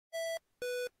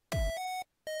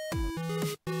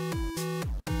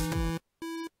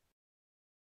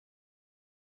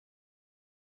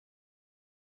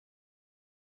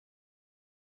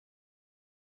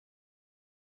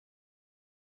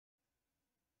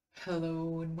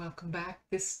Hello and welcome back.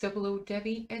 This is Double O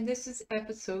Debbie, and this is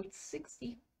episode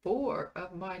 64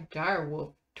 of my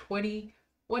DireWolf20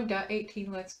 1.18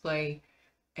 Let's Play.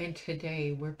 And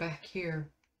today we're back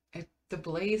here at the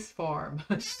Blaze Farm.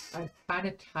 I've kind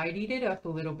of tidied it up a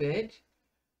little bit,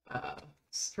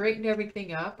 straightened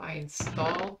everything up. I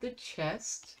installed the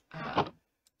chest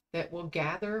that will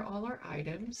gather all our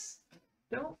items.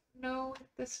 I don't know if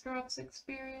this drops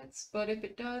experience, but if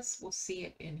it does, we'll see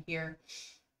it in here.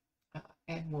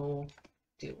 And we'll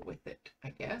deal with it, I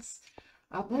guess.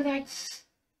 But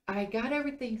I got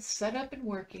everything set up and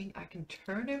working. I can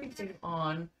turn everything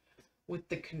on with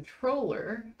the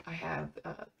controller. I have,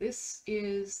 this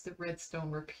is the redstone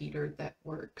repeater that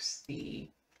works the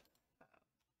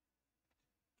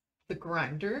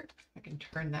grinder. I can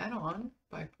turn that on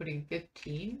by putting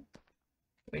 15.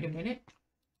 Wait a minute.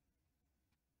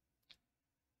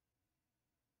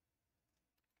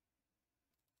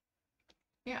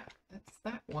 Yeah, that's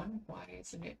that one. Why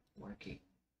isn't it working?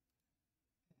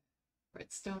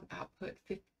 Redstone output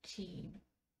 15.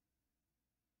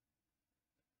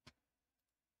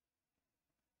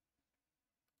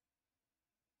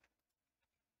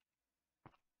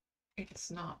 It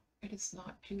is not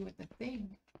doing the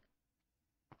thing.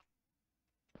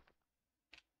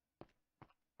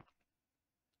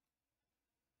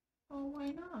 Oh, why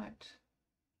not?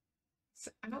 It's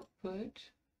output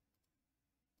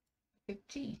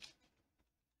 15.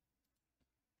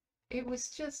 It was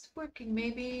just working.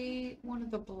 Maybe one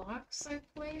of the blocks I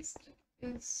placed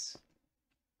is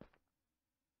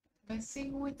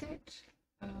messing with it.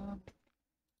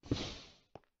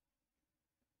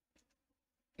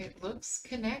 It looks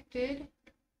connected.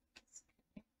 It's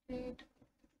connected.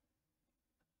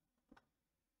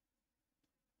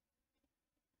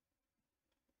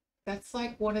 That's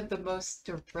like one of the most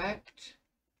direct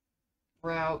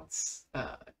routes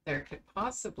there could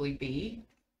possibly be.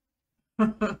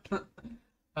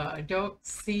 I don't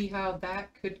see how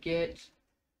that could get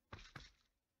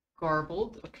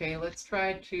garbled. Okay, let's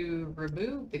try to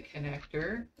remove the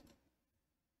connector,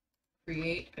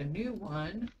 create a new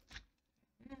one,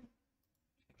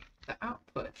 the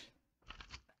output.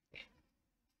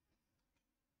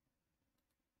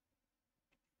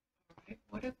 All right,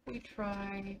 what if we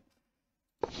try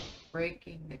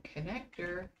breaking the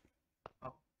connector?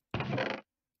 Oh,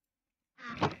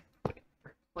 and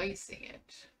replacing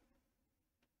it.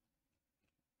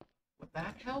 Would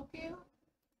that help you?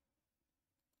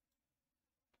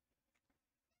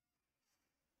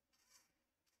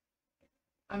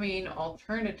 I mean,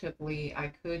 alternatively,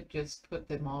 I could just put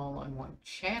them all on one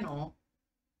channel.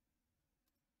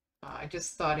 I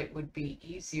just thought it would be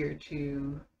easier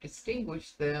to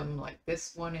distinguish them. Like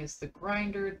this one is the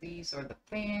grinder, these are the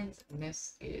fans, and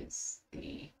this is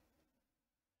the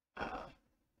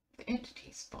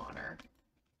entity spawner.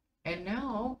 And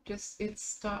now just it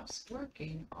stops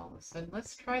working all of a sudden.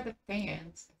 Let's try the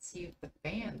fans and see if the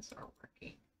fans are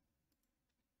working.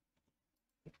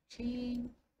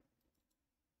 15,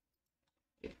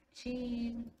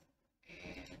 15,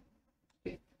 and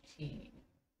 15.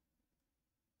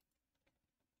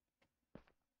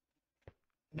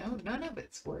 No, none of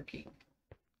it's working.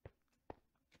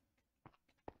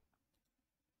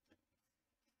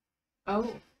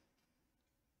 Oh,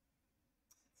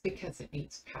 because it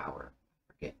needs power.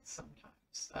 I forget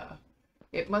sometimes.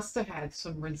 It must have had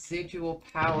some residual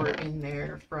power in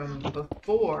there from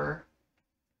before.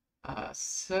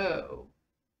 So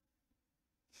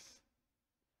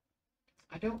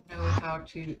I don't know how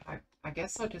to, I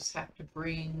guess I'll just have to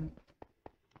bring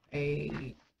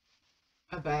a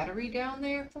battery down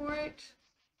there for it.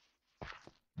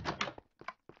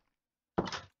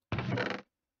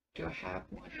 Do I have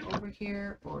one over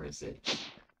here, or is it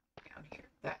down here?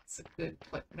 That's a good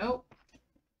place. Nope.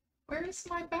 Where is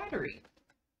my battery?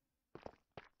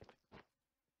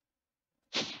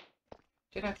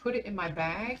 Did I put it in my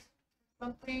bag?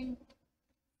 Something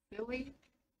silly?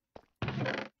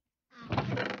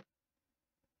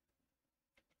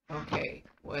 Okay,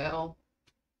 well.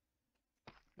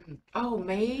 Oh,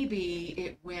 maybe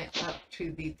it went up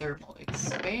to the thermal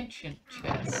expansion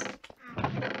chest,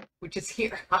 which is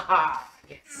here. Haha,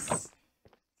 yes.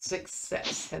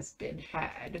 Success has been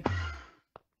had.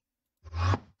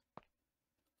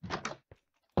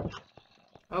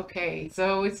 Okay,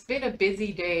 so it's been a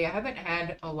busy day. I haven't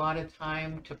had a lot of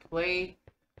time to play,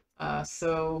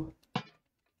 so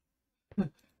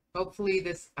hopefully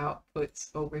this outputs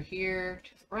over here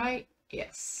to the right.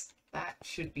 Yes, that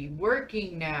should be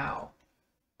working now.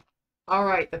 All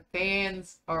right, the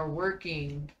fans are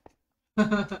working.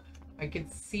 I can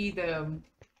see them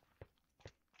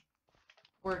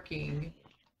working.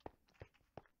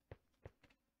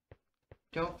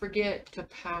 Don't forget to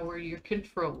power your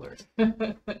controller.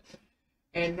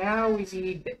 And now we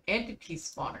need the entity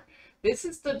spawner. This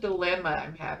is the dilemma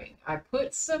I'm having. I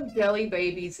put some jelly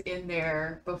babies in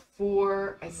there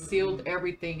before I sealed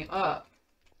everything up.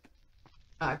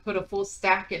 I put a full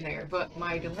stack in there, but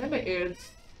my dilemma is,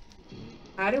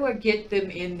 how do I get them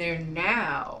in there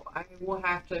now? I will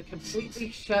have to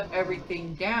completely shut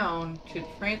everything down to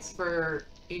transfer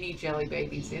any jelly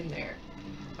babies in there.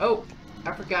 Oh,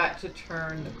 I forgot to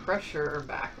turn the crusher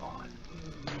back on.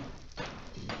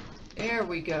 There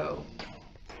we go.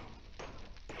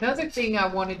 Another thing I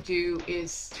want to do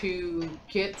is to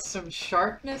get some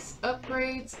sharpness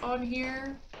upgrades on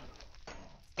here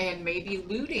and maybe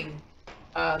looting.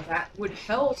 That would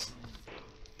help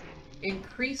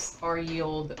increase our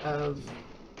yield of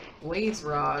blaze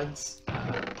rods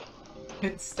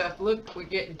and stuff. Look, we're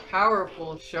getting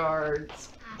powerful shards.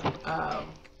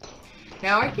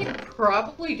 Now I can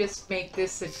probably just make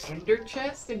this an ender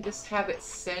chest and just have it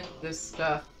send this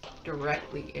stuff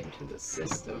directly into the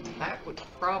system. That would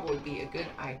probably be a good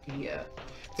idea,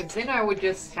 because then I would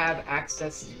just have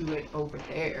access to it over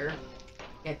there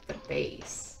at the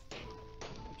base,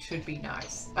 which should be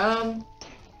nice.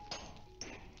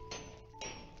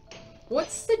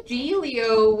 What's the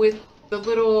dealio with the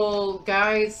little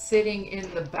guys sitting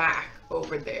in the back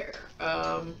over there?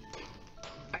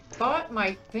 I thought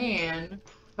my fan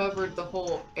covered the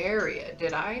whole area.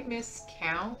 Did I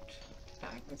miscount? Did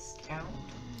I miscount?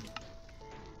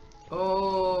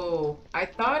 Oh, I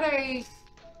thought I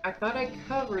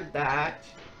covered that.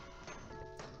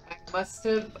 I must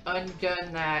have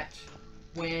undone that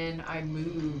when I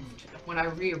moved, when I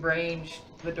rearranged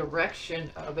the direction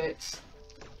of it.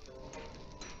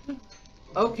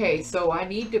 Okay, so I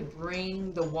need to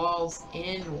bring the walls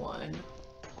in one.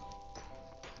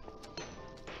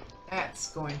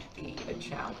 That's going to be a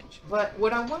challenge. But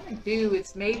what I want to do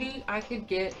is maybe I could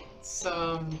get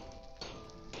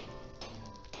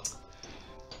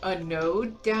a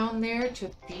node down there to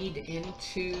feed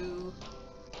into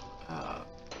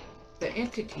the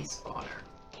entity spawner.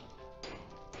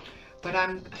 But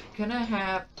I'm gonna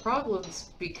have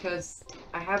problems because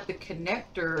I have the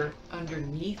connector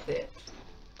underneath it.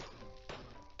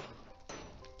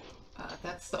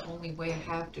 That's the only way I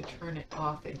have to turn it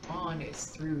off and on is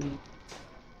through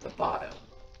the bottom.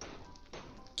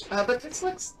 But this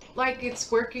looks like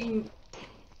it's working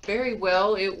very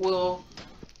well. It will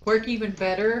work even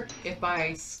better if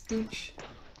I scooch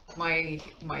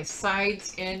my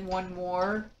sides in one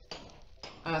more.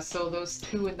 So those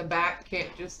two in the back can't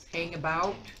just hang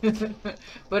about.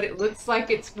 But it looks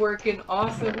like it's working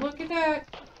awesome. Look at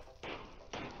that!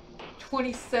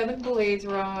 27 blaze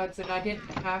rods, and I didn't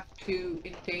have to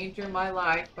endanger my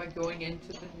life by going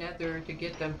into the nether to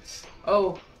get them.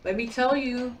 Oh, let me tell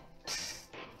you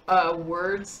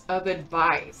words of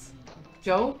advice.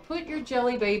 Don't put your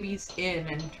jelly babies in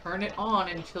and turn it on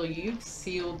until you've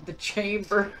sealed the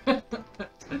chamber.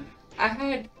 I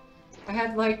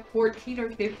had like 14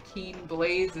 or 15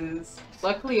 blazes.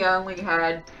 Luckily, I only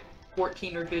had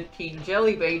 14 or 15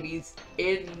 jelly babies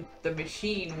in the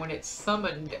machine when it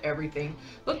summoned everything.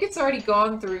 Look, it's already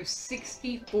gone through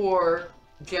 64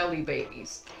 jelly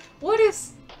babies. What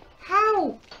is...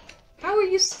 How are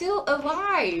you still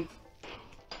alive?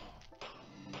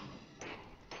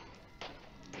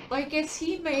 Like, is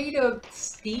he made of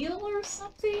steel or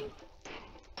something?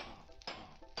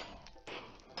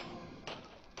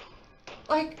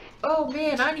 Like, oh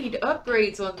man, I need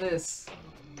upgrades on this.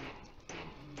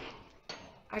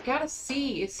 I gotta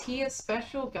see, is he a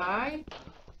special guy?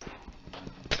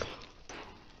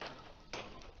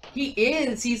 He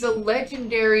is! He's a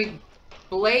legendary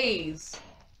blaze!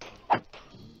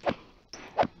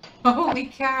 Holy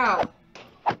cow!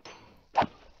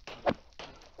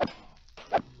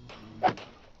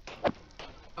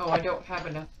 Oh, I don't have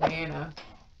enough mana.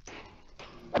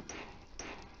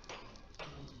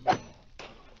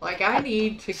 Like, I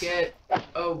need to get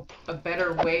a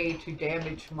better way to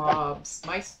damage mobs.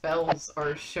 My spells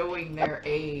are showing their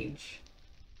age.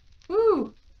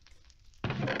 Woo!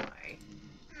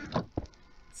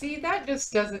 See, that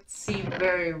just doesn't seem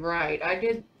very right. I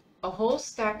did a whole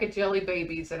stack of jelly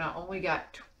babies and I only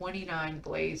got 29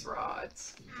 blaze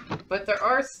rods. But there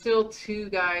are still 2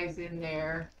 guys in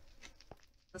there.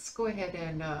 Let's go ahead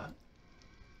and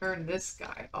turn this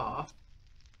guy off.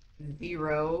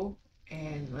 0.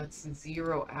 And let's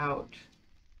 0 out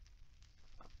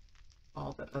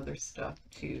all the other stuff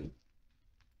too.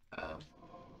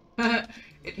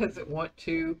 It doesn't want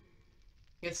to.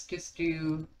 Let's just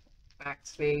do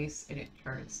backspace and it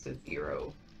turns to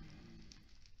 0.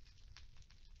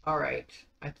 Alright,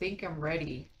 I think I'm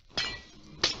ready.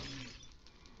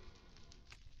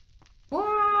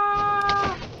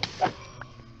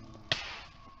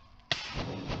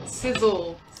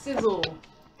 Sizzle, sizzle.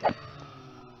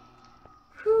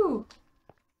 Whew.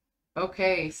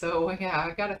 Okay, so yeah,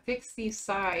 I gotta fix these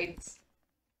sides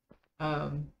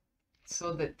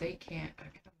so that they can't. I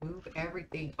gotta move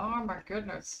everything. Oh my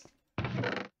goodness.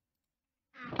 Let's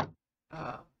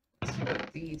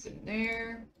put these in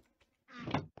there.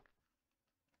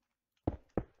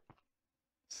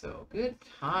 So good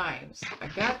times. I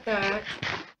got that.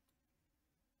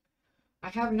 I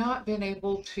have not been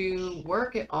able to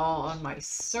work it all on my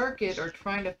circuit or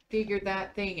trying to figure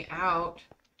that thing out.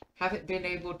 Haven't been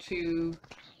able to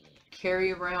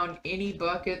carry around any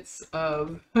buckets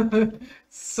of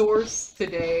source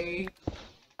today.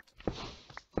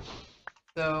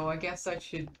 So I guess I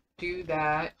should do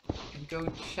that and go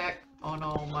check on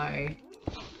all my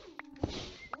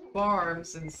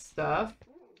farms and stuff.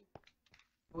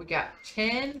 We got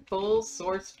 10 full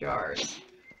source jars.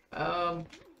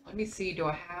 Let me see, do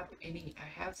I have any?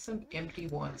 I have some empty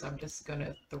ones I'm just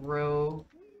gonna throw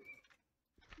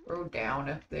down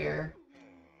up there.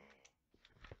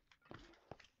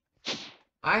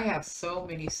 I have so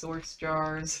many source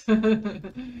jars.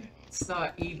 It's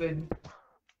not even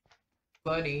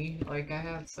funny. Like, I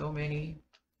have so many.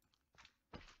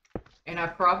 And I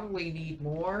probably need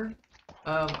more.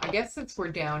 I guess since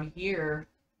we're down here,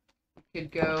 we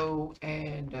could go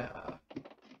and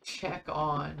check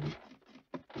on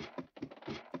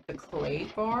the clay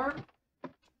farm.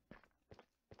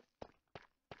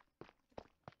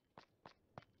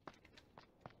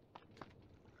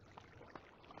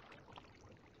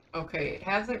 Okay, it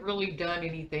hasn't really done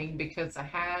anything because I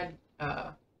have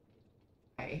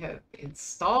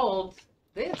installed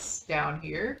this down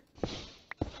here,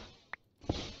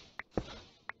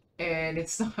 and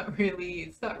it's not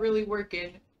really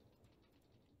working.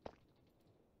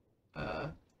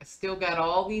 I still got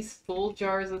all these full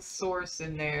jars of source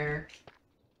in there,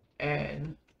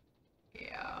 and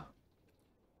yeah,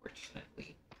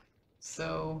 fortunately.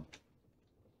 So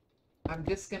I'm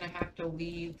just gonna have to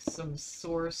leave some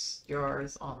source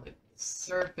jars on the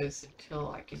surface until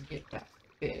I can get that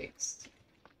fixed.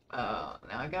 Now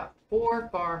I got 4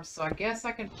 farms, so I guess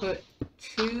I can put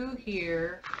 2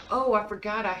 here. Oh, I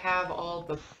forgot I have all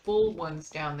the full ones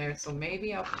down there, so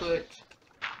maybe I'll put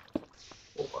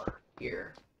 4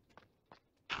 here.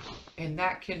 And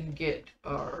that can get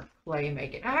our clay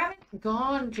making. I haven't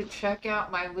gone to check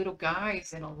out my little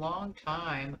guys in a long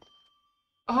time.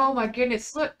 Oh my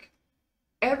goodness, look!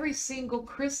 Every single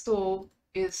crystal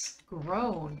is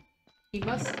grown. He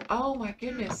must, oh my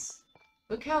goodness.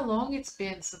 Look how long it's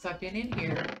been since I've been in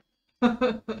here.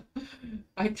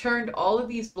 I turned all of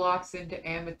these blocks into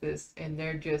amethyst and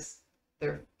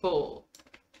they're full.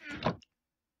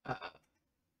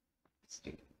 Let's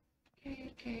do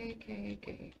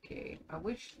K. I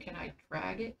wish, can I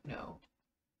drag it? No.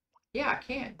 Yeah, I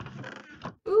can.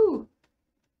 Ooh,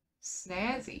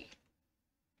 snazzy.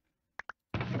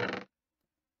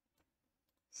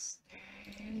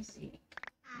 Snazzy.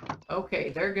 Okay,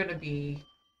 they're gonna be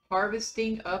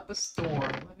harvesting up a storm.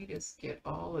 Let me just get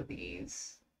all of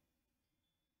these.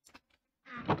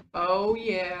 Oh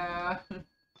yeah.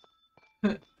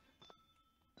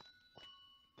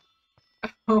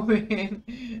 Oh man,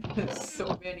 there's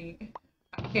so many.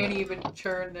 I can't even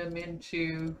turn them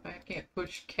into, I can't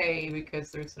push K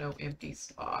because there's no empty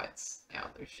spots. Now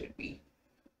there should be.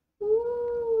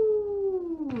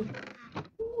 Woo!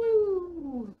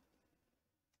 Woo!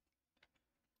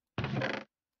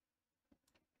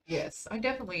 Yes, I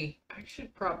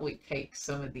should probably take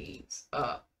some of these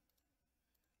up.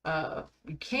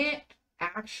 You can't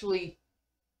actually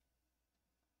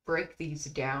break these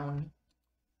down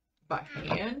by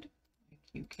hand.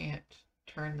 You can't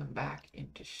turn them back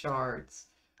into shards,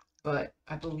 but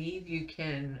I believe you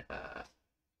can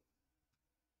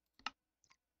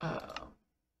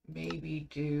maybe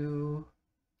do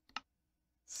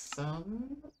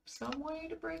some way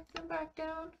to break them back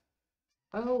down.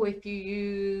 Oh, if you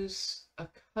use a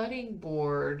cutting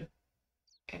board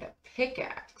and a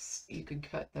pickaxe, you can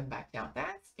cut them back down.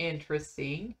 That's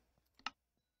interesting.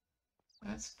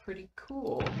 That's pretty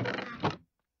cool.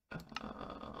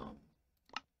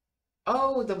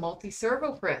 Oh, the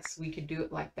multi-servo press. We could do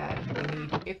it like that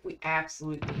if we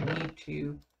absolutely need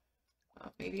to.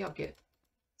 Maybe I'll get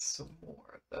some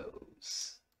more of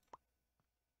those.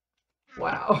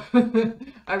 Wow.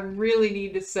 I really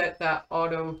need to set that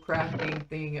auto crafting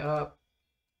thing up.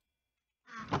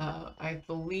 I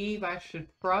believe I should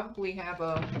probably have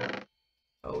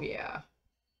oh yeah,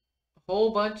 a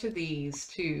whole bunch of these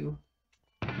too.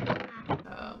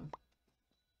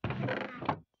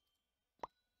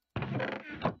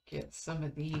 Get some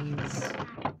of these.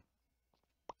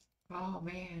 Oh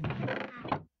man.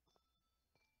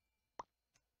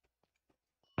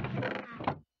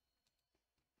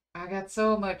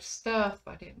 so much stuff.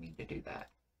 I didn't mean to do that.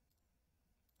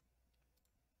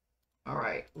 All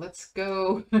right, let's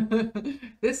go.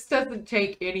 This doesn't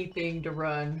take anything to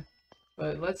run,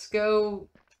 but let's go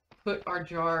put our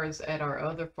jars at our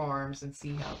other farms and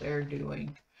see how they're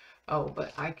doing. Oh,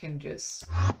 but I can just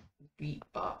beat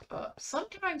Bop up.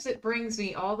 Sometimes it brings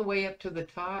me all the way up to the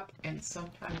top, and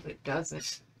sometimes it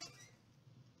doesn't.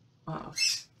 I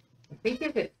think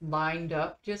if it's lined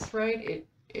up just right,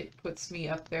 it puts me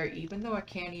up there, even though I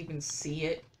can't even see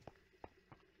it.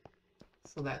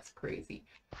 So that's crazy.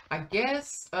 I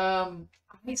guess I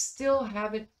still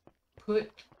haven't put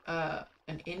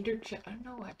an ender chest. Oh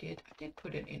no, I did. I did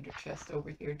put an ender chest over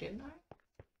here, didn't I?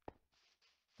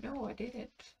 No, I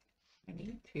didn't. I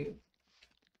need to.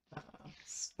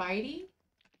 Spidey?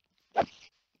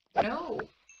 No.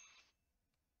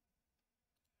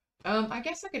 I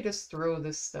guess I could just throw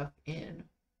this stuff in.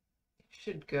 It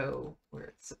should go where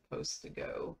it's supposed to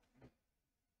go.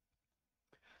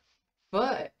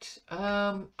 But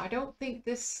I don't think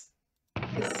this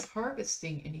is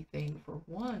harvesting anything. For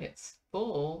one, it's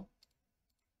full.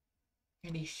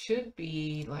 And he should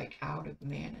be like out of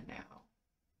mana now.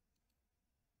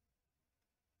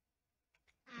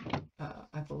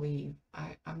 I believe.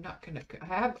 I'm not gonna.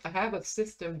 I have a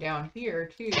system down here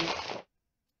too.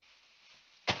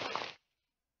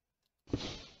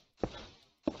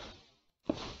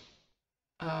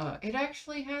 It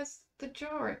actually has the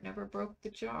jar. It never broke the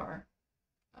jar.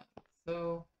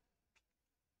 So.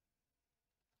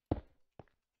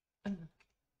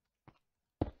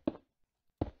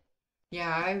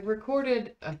 Yeah, I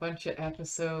recorded a bunch of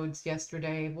episodes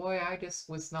yesterday. Boy, I just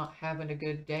was not having a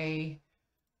good day.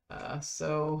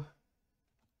 So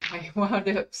I wound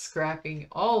up scrapping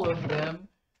all of them.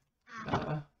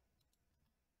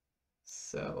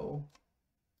 So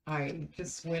I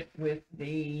just went with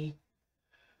the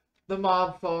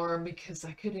mob farm because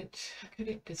I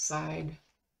couldn't decide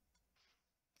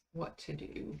what to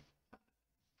do.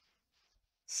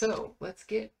 So let's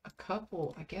get a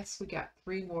couple. I guess we got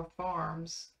 3 more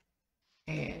farms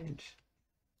and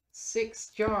 6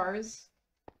 jars.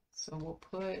 So we'll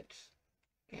put,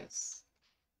 I guess,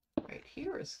 right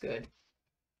here is good.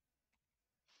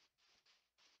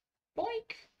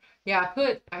 Boink. Yeah,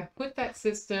 I put that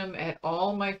system at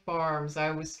all my farms.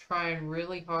 I was trying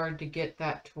really hard to get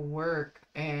that to work,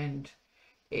 and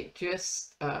it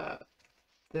just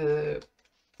the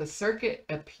circuit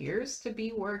appears to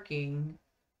be working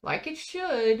like it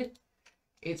should.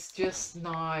 It's just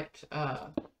not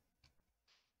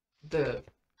the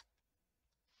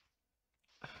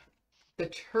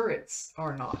turrets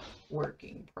are not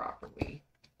working properly.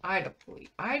 I don't believe.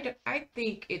 I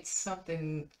think it's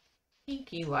something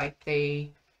hinky, like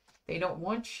they don't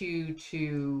want you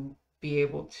to be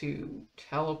able to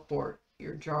teleport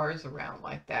your jars around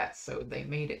like that, so they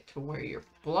made it to where your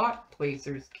block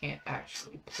placers can't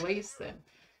actually place them.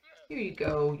 Here you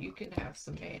go. You can have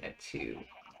some mana too.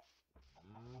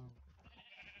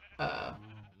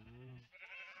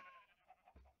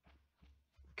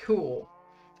 Cool.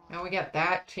 Now we got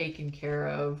that taken care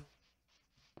of.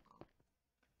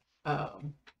 Oh,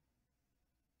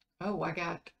 I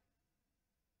got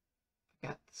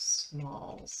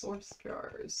small source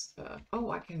jars.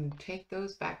 Oh, I can take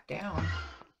those back down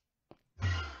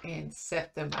and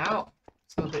set them out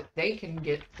so that they can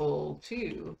get full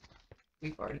too.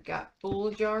 We've already got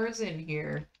full jars in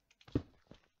here.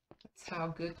 That's how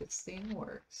good this thing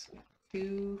works.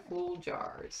 2 full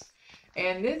jars.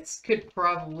 And this could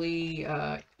probably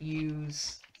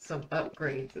use some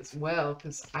upgrades as well,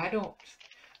 because I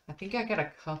think I got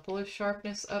a couple of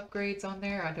sharpness upgrades on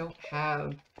there. I don't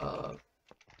have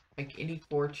like any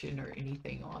fortune or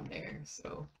anything on there,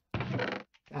 so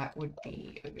that would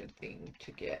be a good thing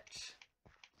to get.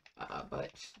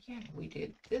 But yeah, we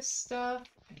did this stuff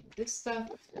and this stuff.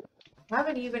 I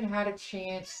haven't even had a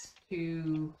chance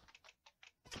to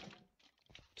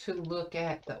look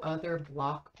at the other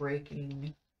block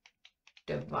breaking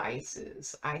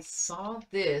devices. I saw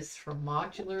this from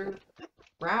Modular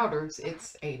Routers.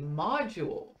 It's a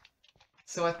module.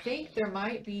 So I think there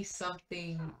might be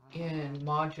something in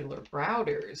modular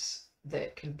routers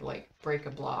that can break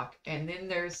a block. And then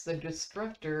there's the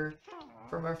destructor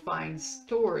from refined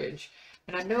storage.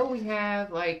 And I know we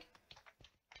have like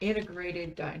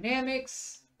integrated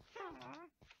dynamics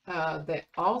that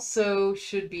also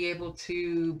should be able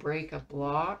to break a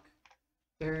block.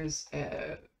 There's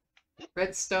a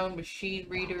redstone machine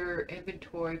reader,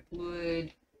 inventory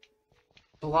fluid,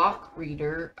 block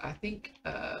reader. I think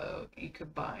you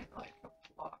combine like a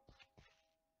block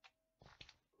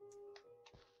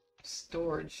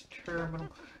storage terminal.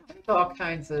 All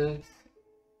kinds of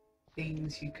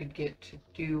things you could get to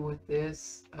do with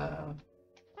this.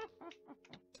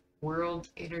 World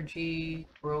energy,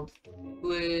 world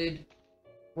fluid,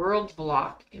 world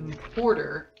block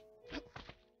importer,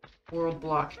 world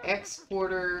block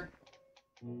exporter.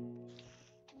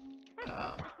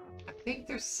 I think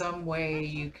there's some way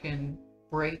you can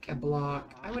break a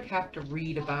block. I would have to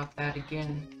read about that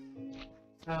again.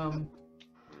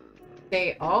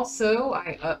 They also,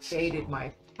 I updated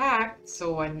my pack,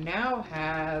 so I now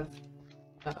have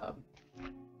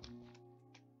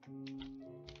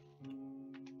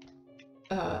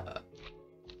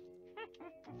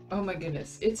oh my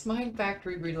goodness, it's Mine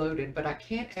Factory Reloaded, but I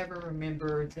can't ever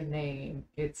remember the name.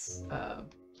 It's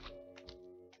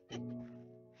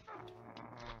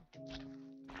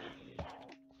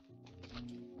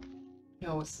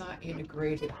no, it's not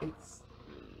integrated. It's,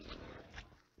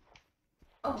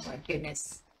 oh my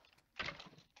goodness.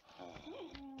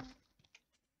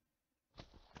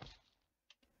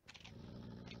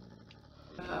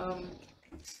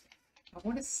 I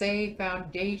want to say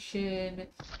foundation.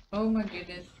 Oh my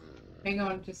goodness. Hang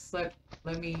on, just let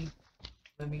me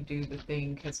do the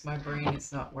thing because my brain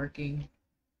is not working.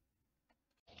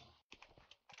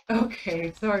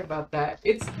 Okay, sorry about that.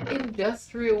 It's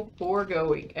industrial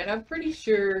foregoing, and I'm pretty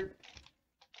sure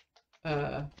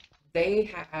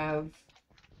they have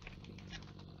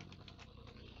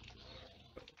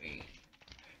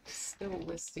still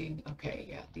listing. Okay,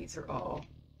 yeah, these are all.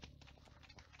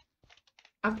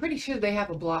 I'm pretty sure they have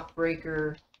a block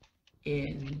breaker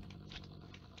in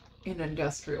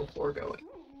industrial foregoing.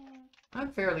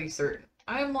 I'm fairly certain.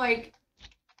 I'm like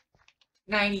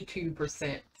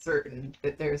 92% certain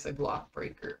that there's a block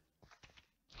breaker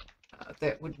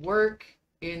that would work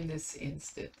in this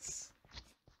instance.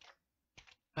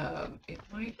 It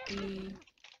might be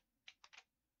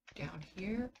down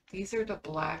here. These are the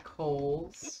black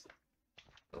holes.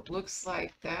 It looks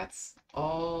like that's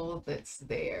all that's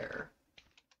there.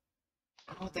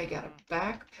 Oh, they got a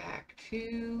backpack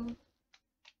too.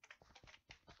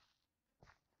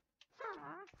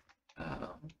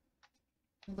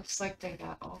 It looks like they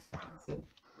got all kinds of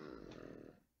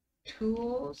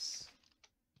tools.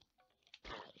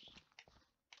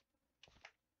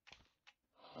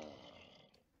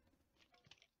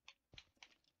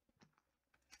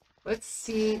 Let's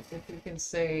see if we can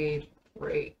say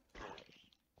breaker.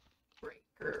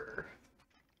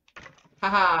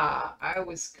 Haha, I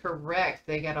was correct.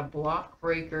 They got a block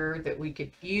breaker that we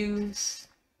could use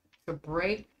to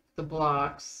break the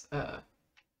blocks.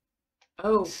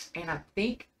 Oh, and I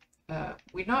think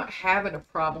we're not having a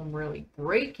problem really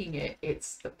breaking it.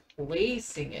 It's the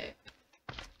placing it.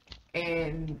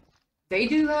 And they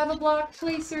do have a block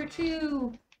placer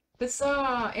too.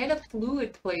 Huzzah! And a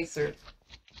fluid placer.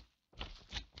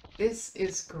 This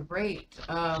is great.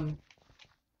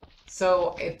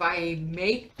 So if I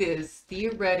make this,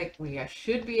 theoretically, I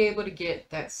should be able to get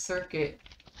that circuit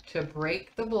to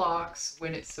break the blocks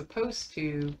when it's supposed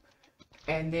to,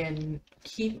 and then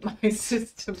keep my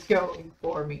system going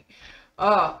for me.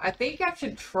 I think I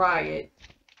should try it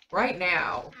right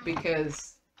now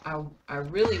because I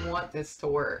really want this to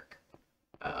work.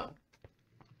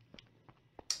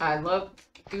 I love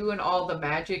doing all the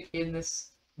magic in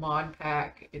this mod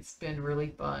pack. It's been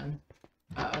really fun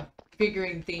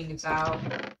figuring things out.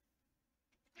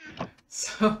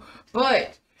 So,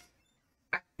 but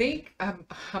I think I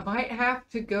might have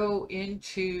to go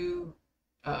into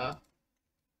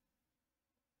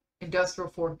industrial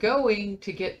foregoing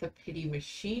to get the pity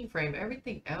machine frame.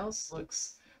 Everything else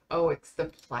looks, oh, it's the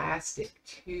plastic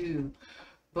too.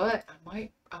 But I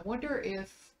wonder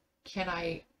if, can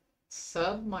I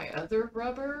sub my other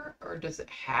rubber, or does it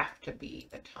have to be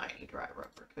the tiny dry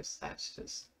rubber? Because that's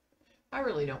just, I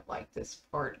really don't like this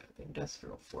part of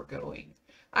industrial foregoing.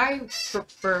 I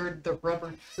preferred the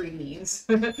rubber trees.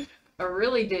 I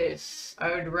really did.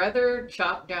 I would rather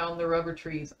chop down the rubber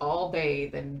trees all day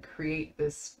than create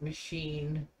this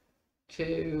machine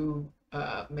to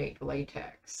make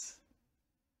latex.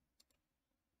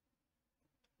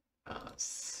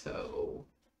 So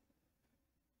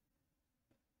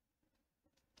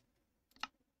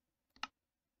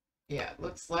yeah, it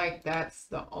looks like that's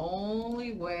the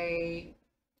only way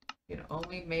you can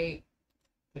only make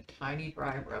the tiny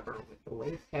dry rubber with the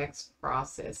latex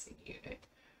processing unit.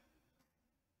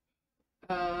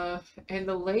 And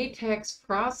the latex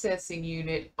processing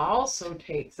unit also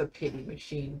takes a pity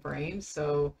machine frame,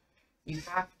 so you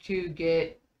have to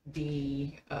get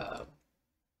the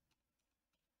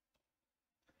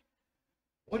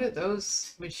what are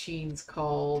those machines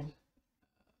called?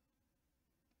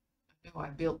 I know I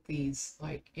built these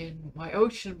like in my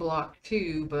ocean block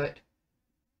too, but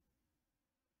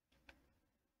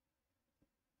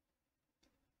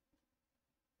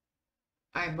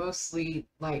I mostly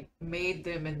like made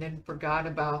them and then forgot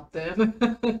about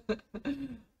them.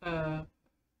 uh,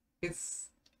 it's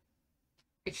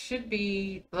it should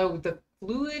be, oh, the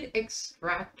fluid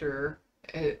extractor,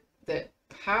 that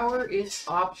power is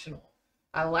optional.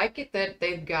 I like it that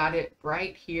they've got it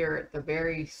right here at the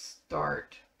very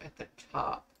start at the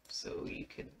top, so you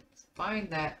can find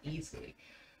that easily.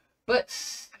 But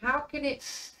how can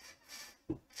it?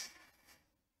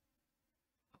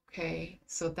 Okay,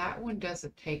 so that one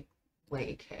doesn't take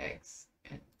latex,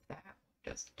 and that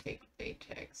one doesn't take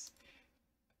latex.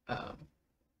 Um,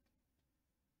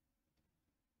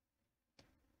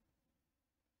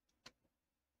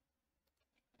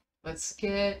 let's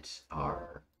get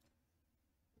our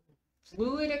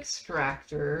fluid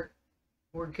extractor.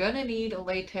 We're gonna need a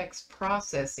latex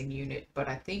processing unit, but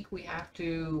I think we have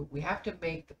to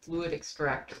make the fluid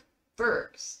extractor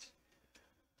first.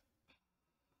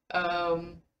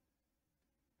 Um,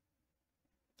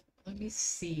 let me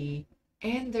see.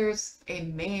 And there's a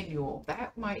manual.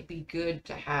 That might be good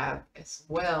to have as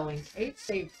well in case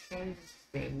they've changed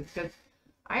things. Because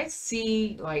I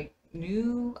see like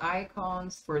new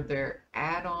icons for their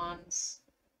add-ons,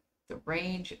 the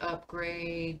range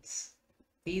upgrades.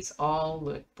 These all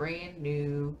look brand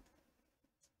new.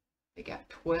 They got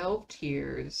 12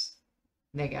 tiers.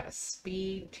 They got a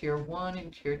speed, tier 1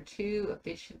 and tier 2,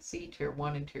 efficiency, tier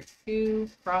 1 and tier 2,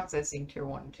 processing, tier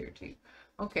 1 and tier 2.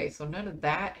 Okay, so none of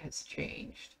that has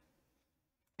changed.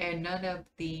 And none of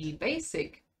the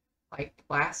basic, like,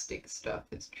 plastic stuff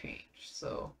has changed.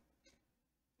 So,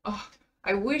 oh,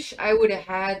 I wish I would have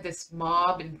had this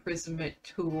mob imprisonment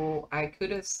tool. I could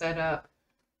have set up,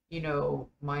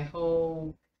 my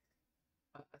whole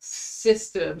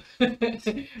system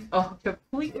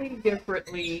completely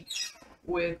differently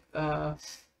with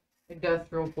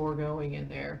industrial foregoing in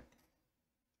there.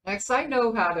 Next, I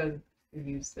know how to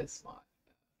use this mod.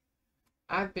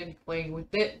 I've been playing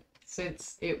with it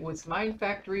since it was Mine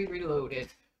Factory Reloaded.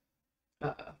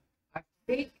 I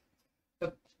think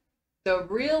the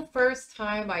real first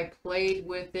time I played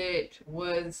with it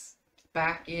was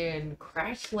back in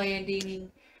Crash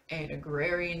Landing and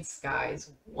Agrarian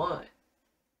Skies 1.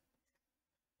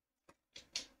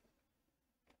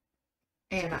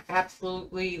 And I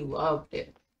absolutely loved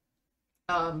it.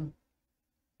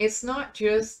 It's not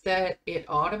just that it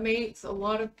automates a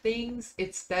lot of things,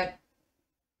 it's that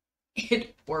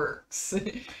it works.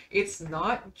 It's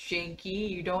not janky.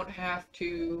 You don't have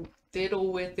to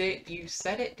fiddle with it. You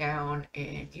set it down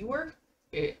and you work.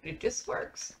 It just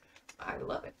works. I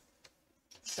love it.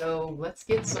 So let's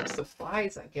get some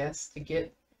supplies, I guess, to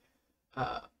get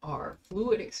our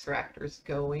fluid extractors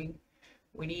going.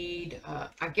 We need,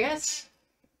 I guess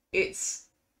it's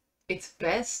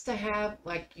best to have,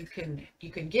 like, you can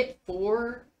get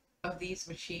 4 of these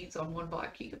machines on one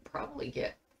block. You could probably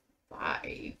get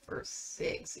 5 or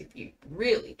 6 if you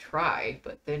really tried,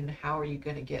 but then how are you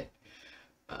going to get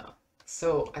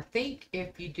so I think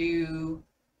if you do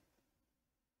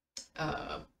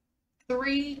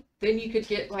 3, then you could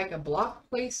get like a block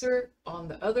placer on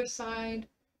the other side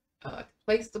to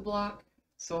place the block.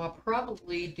 So I'll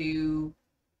probably do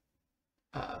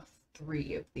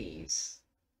 3 of these,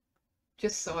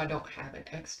 just so I don't have an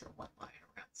extra one lying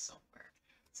around somewhere.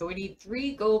 So we need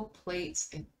 3 gold plates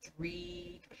and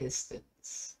 3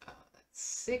 pistons. That's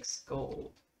 6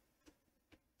 gold,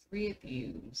 3 of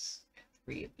use, and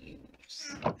 3 of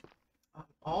use.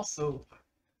 Also,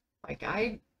 like,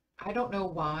 I don't know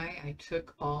why I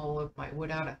took all of my wood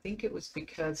out. I think it was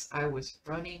because I was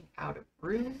running out of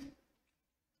room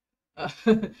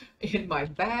in my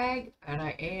bag, and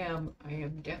I am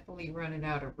definitely running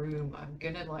out of room. I'm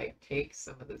gonna like take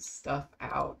some of this stuff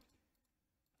out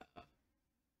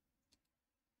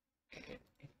and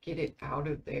get it out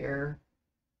of there.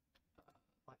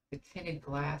 Like the tinted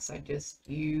glass I just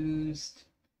used,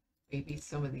 maybe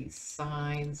some of these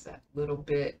signs, that little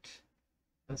bit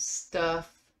of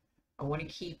stuff. I want to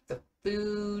keep the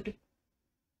food.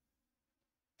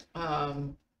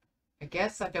 I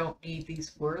guess I don't need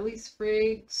these whirly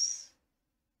sprigs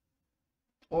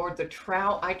or the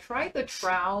trowel. I tried the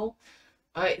trowel.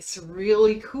 It's a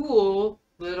really cool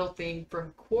little thing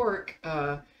from Quark.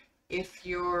 If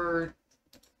you're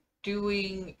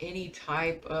doing any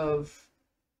type of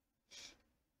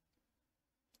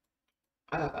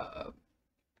what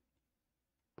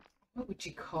would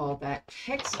you call that?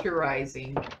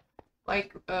 Texturizing,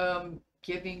 like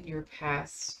giving your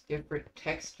paths different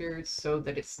textures so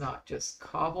that it's not just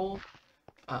cobble.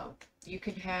 You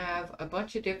can have a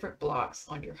bunch of different blocks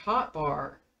on your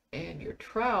hotbar and your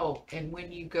trowel, and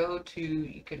when you go to,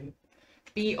 you can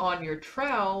be on your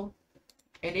trowel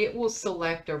and it will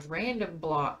select a random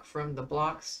block from the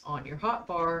blocks on your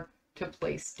hotbar to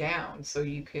place down. So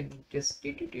you can just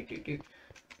do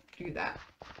that.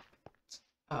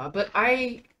 But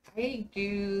I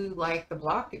do like the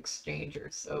block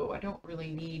exchanger, so I don't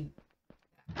really need.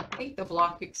 I think the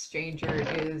block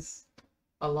exchanger is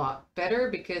a lot better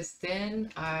because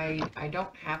then I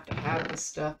don't have to have the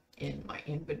stuff in my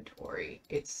inventory.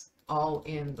 It's all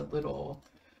in the little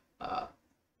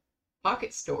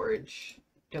pocket storage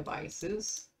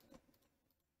devices.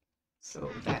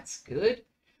 So that's good.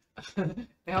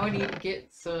 Now I need to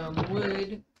get some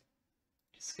wood.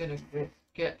 Just gonna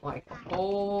get like a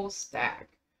whole stack.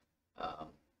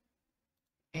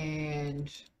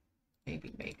 And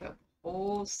maybe make a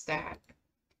whole stack.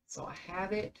 So I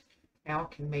have it. Now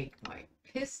I can make my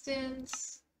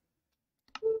pistons.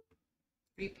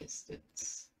 3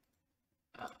 pistons.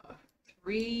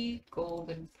 3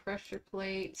 golden pressure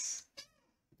plates.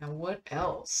 Now what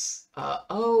else?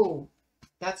 Oh,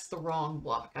 that's the wrong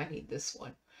block. I need this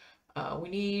one. We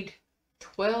need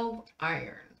 12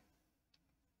 iron.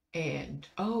 And,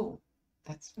 oh,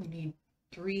 we need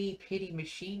 3 pity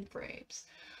machine frames.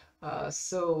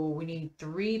 So we need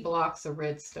 3 blocks of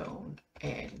redstone,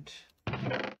 and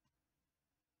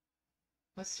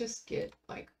let's just get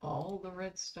like all the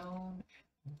redstone.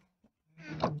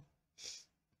 1,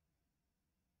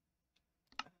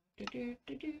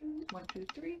 2,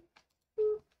 3.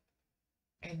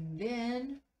 And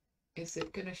then, is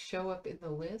it going to show up in the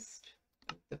list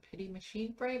of the pity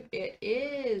machine frame? It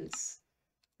is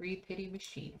 3 pity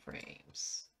machine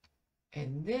frames.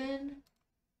 And then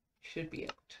should be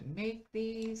able to make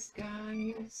these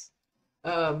guys.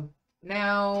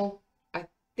 Now I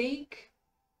think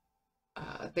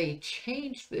they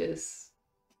changed this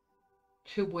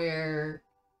to where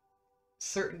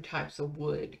certain types of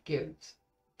wood give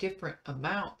different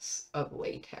amounts of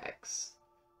latex.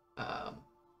 I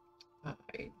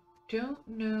don't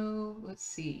know. Let's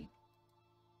see.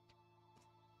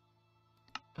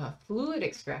 Fluid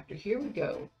extractor. Here we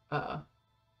go.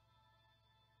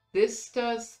 This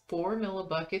does 4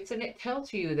 millibuckets, and it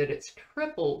tells you that it's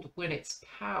tripled when it's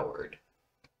powered.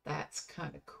 That's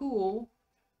kind of cool.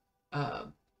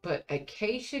 But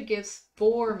acacia gives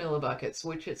 4 millibuckets,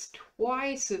 which is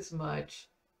twice as much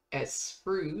as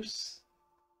spruce,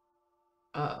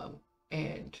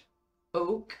 and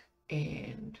oak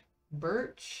and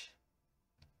birch.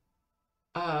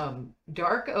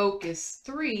 Dark oak is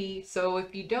 3, so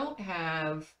if you don't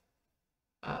have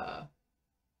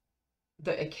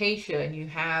the acacia and you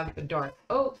have the dark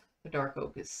oak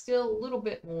is still a little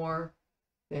bit more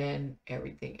than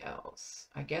everything else.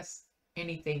 I guess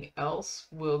anything else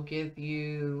will give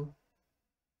you,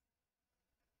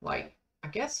 like, I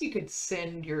guess you could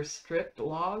send your stripped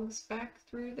logs back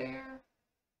through there.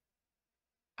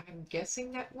 I'm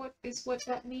guessing that what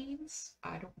that means.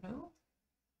 I don't know.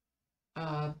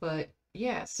 But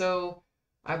yeah, so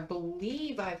I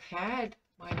believe I've had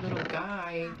my little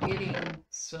guy getting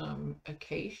some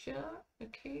acacia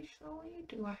occasionally.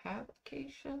 Do I have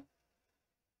acacia?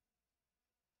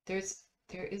 There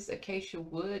is acacia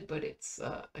wood, but it's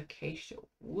acacia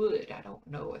wood. I don't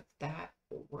know if that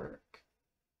will work.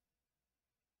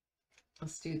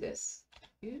 Let's do this.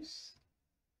 Use.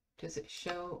 Does it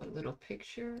show a little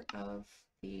picture of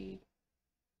the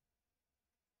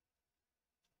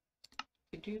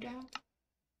doodad?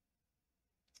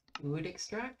 Wood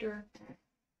extractor.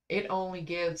 It only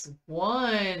gives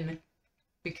 1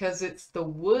 because it's the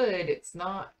wood. It's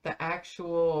not the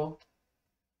actual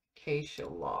acacia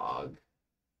log.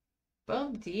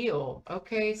 Bum deal.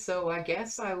 Okay, so I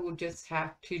guess I will just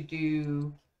have to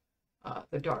do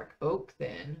the dark oak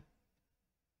then.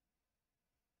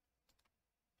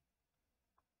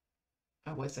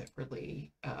 I wasn't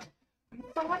really, I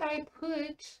thought I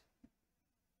put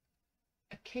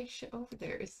acacia over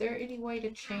there. Is there any way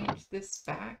to change this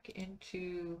back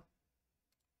into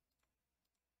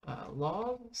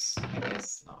logs? I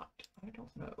guess not. I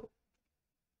don't know.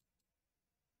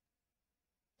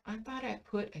 I thought I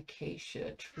put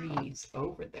acacia trees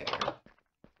over there.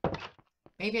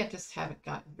 Maybe I just haven't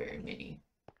gotten very many.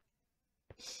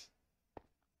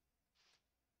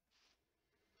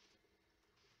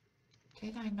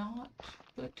 Did I not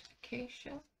put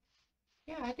acacia?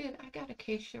 Yeah, I did. I got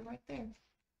acacia right there.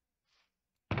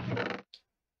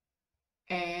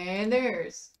 And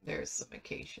there's some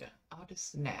acacia. I'll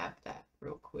just nab that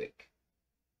real quick.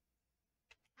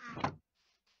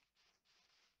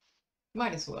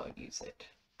 Might as well use it.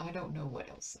 I don't know what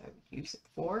else I would use it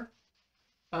for.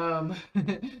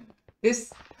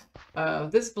 This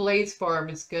blaze farm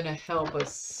is gonna help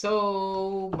us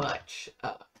so much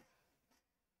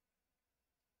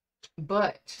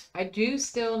But I do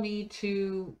still need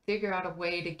to figure out a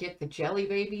way to get the jelly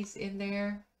babies in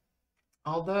there.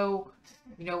 Although,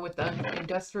 you know, with the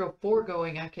Industrial 4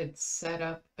 going, I could set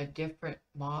up a different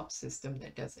mob system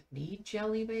that doesn't need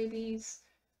jelly babies.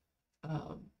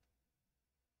 Um,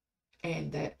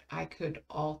 and that I could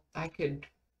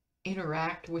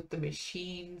interact with the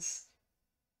machines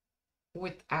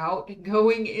without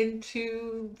going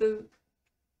into the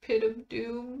pit of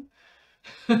doom.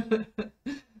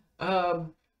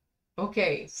 um,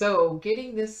 okay, so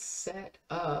getting this set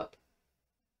up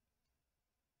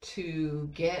to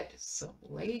get some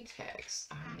latex.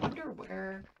 I wonder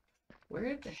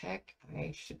where the heck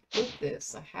I should put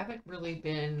this. I haven't really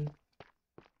been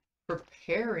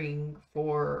preparing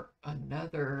for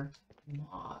another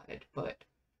mod, but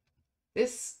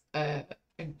this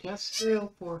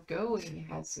Industrial Foregoing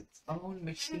has its own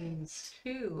machines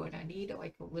too, and I need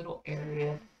like a little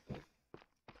area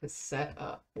to set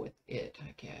up with it,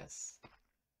 I guess.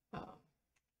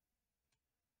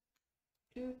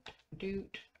 Doot,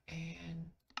 doot, and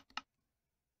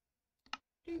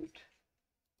doot.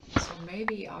 So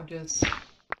maybe I'll just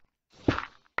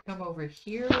come over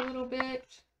here a little bit.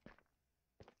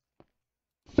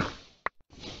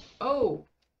 Oh!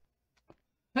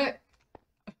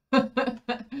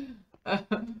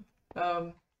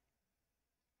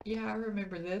 Yeah, I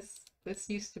remember this. This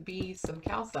used to be some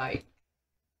calcite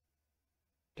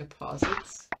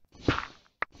deposits.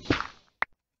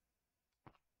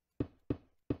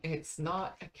 It's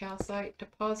not a calcite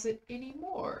deposit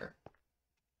anymore.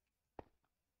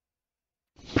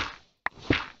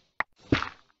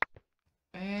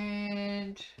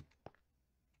 And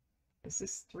this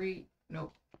is 3.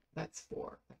 No, that's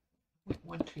 4.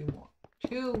 1, 2 more.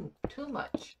 Too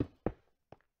much.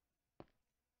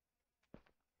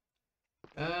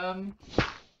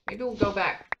 Maybe we'll go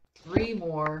back 3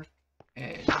 more,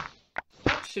 and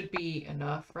that should be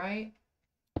enough, right?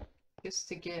 Just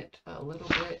to get a little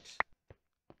bit.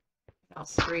 I'll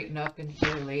straighten up in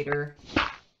here later.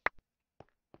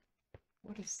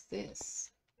 What is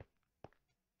this?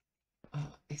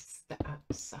 It's the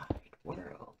outside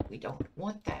world. We don't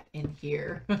want that in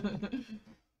here.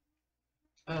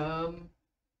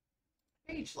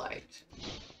 Page light.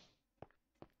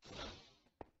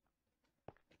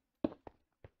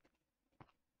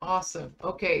 Awesome.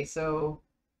 Okay, so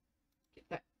get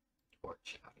that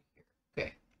torch out of here.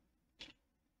 Okay.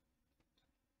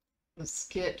 Let's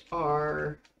get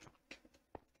our...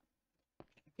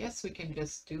 I guess we can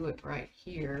just do it right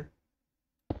here.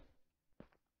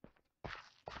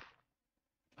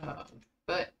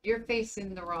 But you're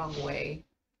facing the wrong way.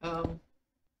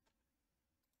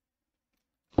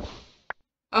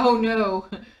 Oh no!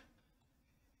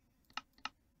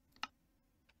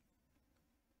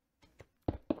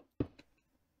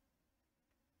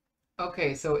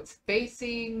 Okay, so it's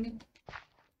facing...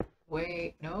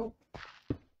 Wait, nope.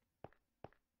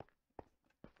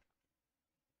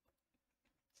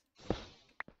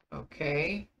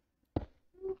 Okay.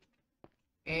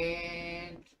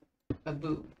 And a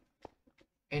boop.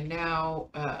 And now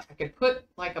I could put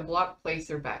like a block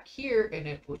placer back here and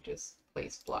it will just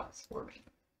place blocks for me.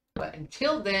 But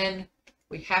until then,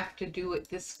 we have to do it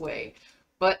this way.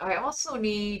 But I also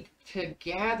need to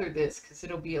gather this because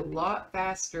it'll be a lot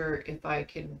faster if I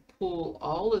can pull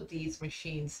all of these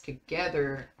machines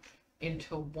together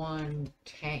into one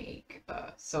tank.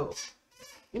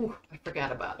 Ooh, I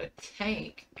forgot about a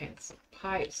tank and some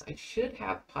pipes. I should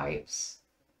have pipes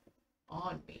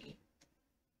on me.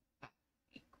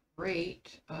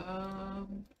 Great.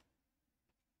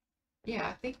 Yeah,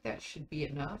 I think that should be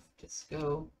enough. Just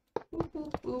go boop,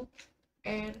 boop, boop,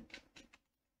 and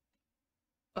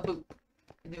a boop.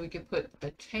 And then we can put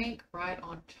a tank right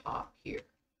on top here.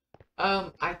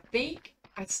 I think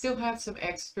I still have some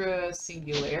extra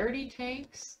singularity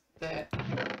tanks that,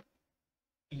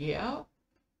 yeah,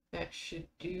 that should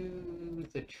do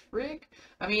the trick.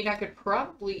 I mean, I could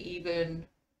probably even,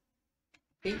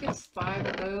 I think it's 5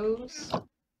 of those.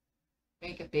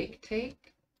 Make a big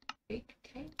tank. Big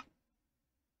tank.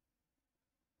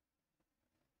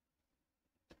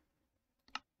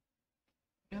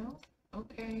 No?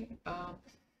 Okay. I'm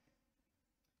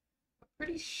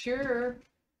pretty sure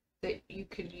that you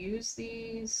could use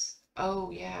these. Oh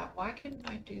yeah, why couldn't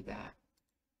I do that?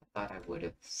 I thought I would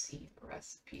have seen the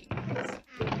recipe.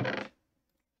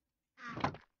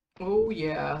 Oh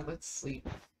yeah, let's sleep.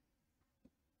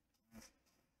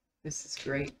 This is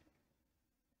great.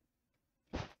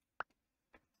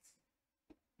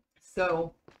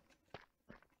 So,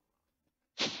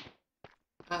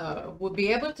 we'll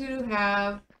be able to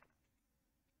have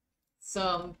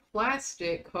some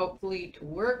plastic, hopefully, to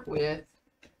work with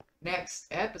next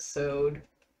episode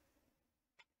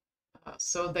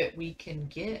so that we can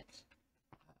get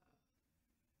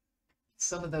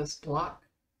some of those block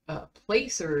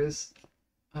placers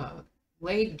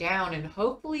laid down, and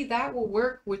hopefully that will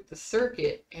work with the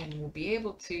circuit and we'll be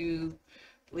able to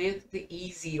live the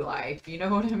easy life, you know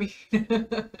what I mean?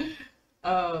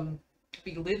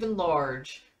 Be living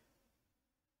large.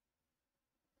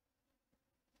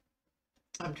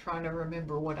 I'm trying to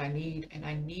remember what I need, and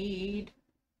I need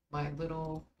my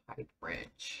little pipe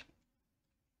wrench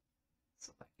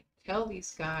so I can tell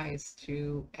these guys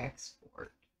to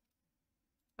export.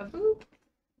 A boop.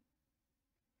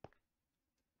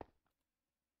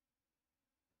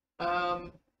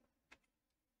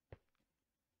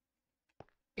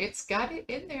 It's got it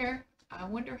in there. I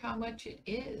wonder how much it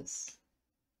is.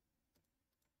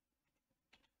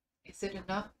 Is it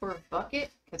enough for a bucket?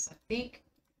 Because I think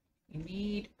you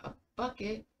need a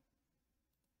bucket.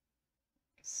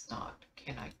 It's not.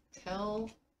 Can I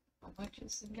tell how much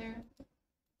is in there?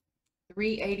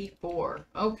 384.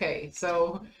 Okay,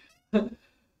 so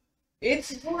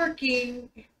it's working.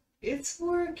 It's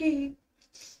working.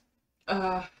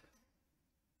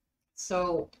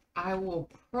 So I will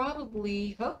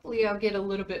probably, hopefully I'll get a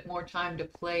little bit more time to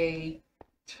play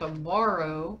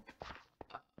tomorrow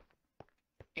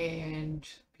and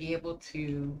be able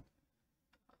to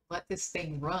let this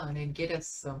thing run and get us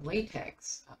some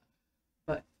latex.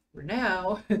 But for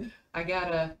now, I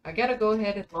gotta go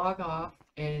ahead and log off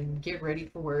and get ready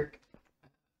for work.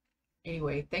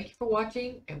 Anyway, thank you for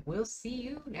watching, and we'll see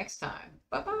you next time.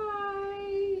 Bye-bye.